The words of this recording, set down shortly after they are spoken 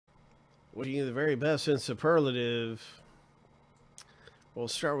Wishing you the very best in Superlative. We'll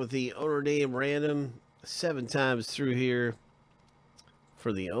start with the owner name random 7 times through here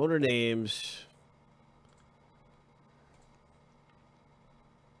for the owner names.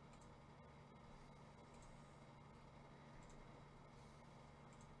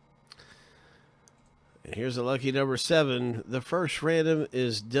 And here's a lucky number 7. The first random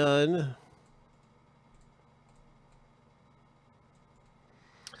is done.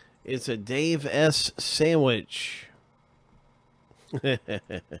 It's a Dave S. sandwich.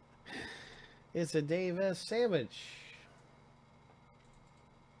 It's a Dave S. sandwich.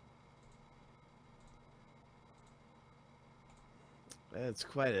 That's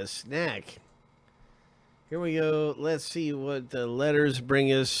quite a snack. Here we go. Let's see what the letters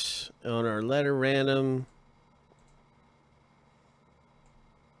bring us on our letter random.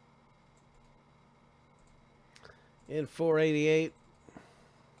 In 488.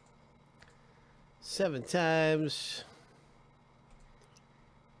 7 times.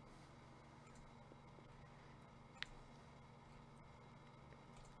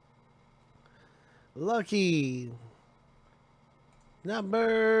 Lucky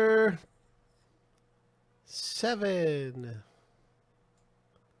number 7.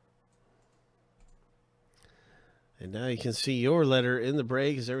 And now you can see your letter in the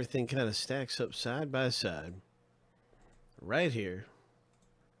break as everything kind of stacks up side by side. Right here.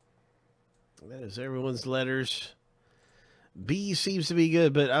 That is everyone's letters. B seems to be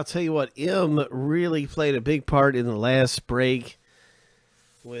good, but I'll tell you what, M really played a big part in the last break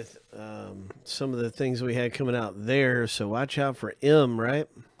with some of the things we had coming out there. So watch out for M, right?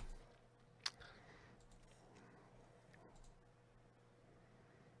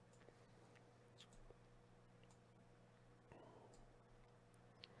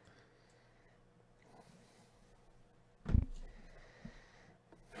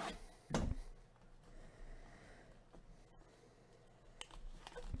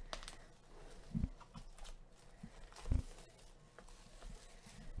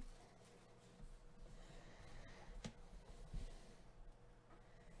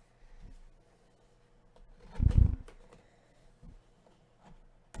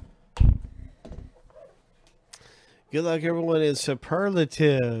 Good luck, everyone, in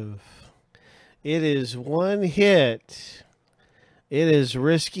Superlative. It is one hit. It is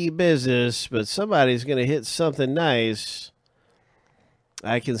risky business, but somebody's going to hit something nice.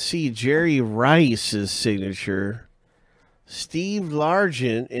 I can see Jerry Rice's signature. Steve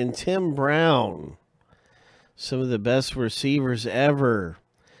Largent and Tim Brown. Some of the best receivers ever.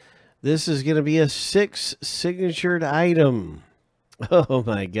 This is going to be a 6 signatured item. Oh,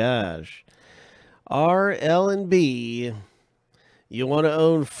 my gosh. R, L, and B. You want to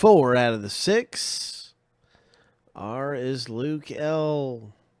own 4 out of the 6. R is Luke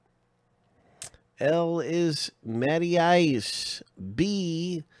L. L is Matty Ice.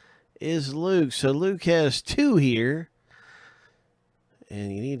 B is Luke. So Luke has 2 here.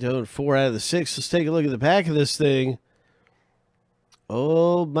 And you need to own 4 out of the 6. Let's take a look at the back of this thing.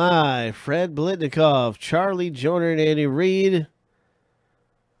 Oh my. Fred Blitnikoff, Charlie Joyner, and Andy Reid.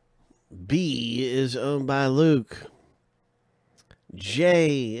 B is owned by Luke.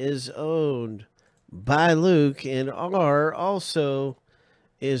 J is owned by Luke. And R also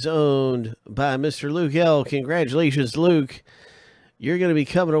is owned by Mr. Luke L. Congratulations, Luke. You're going to be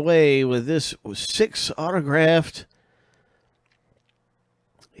coming away with this 6 autographed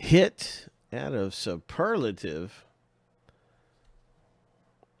hit out of Superlative.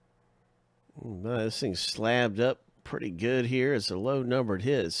 This thing's slabbed up pretty good here. It's a low numbered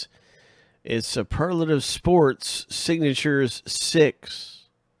hit. It's Superlative Sports Signatures 6.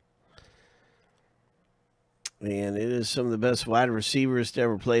 And it is some of the best wide receivers to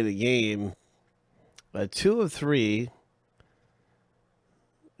ever play the game. 2 of 3.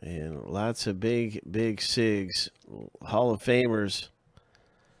 And lots of big SIGs. Hall of Famers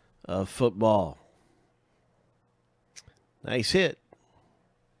of football. Nice hit.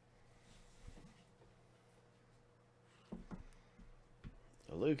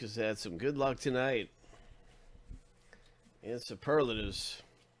 Luke has had some good luck tonight in Superlatives.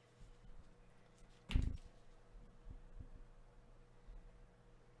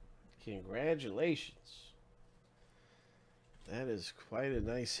 Congratulations. That is quite a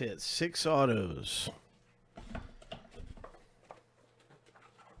nice hit. 6 autos.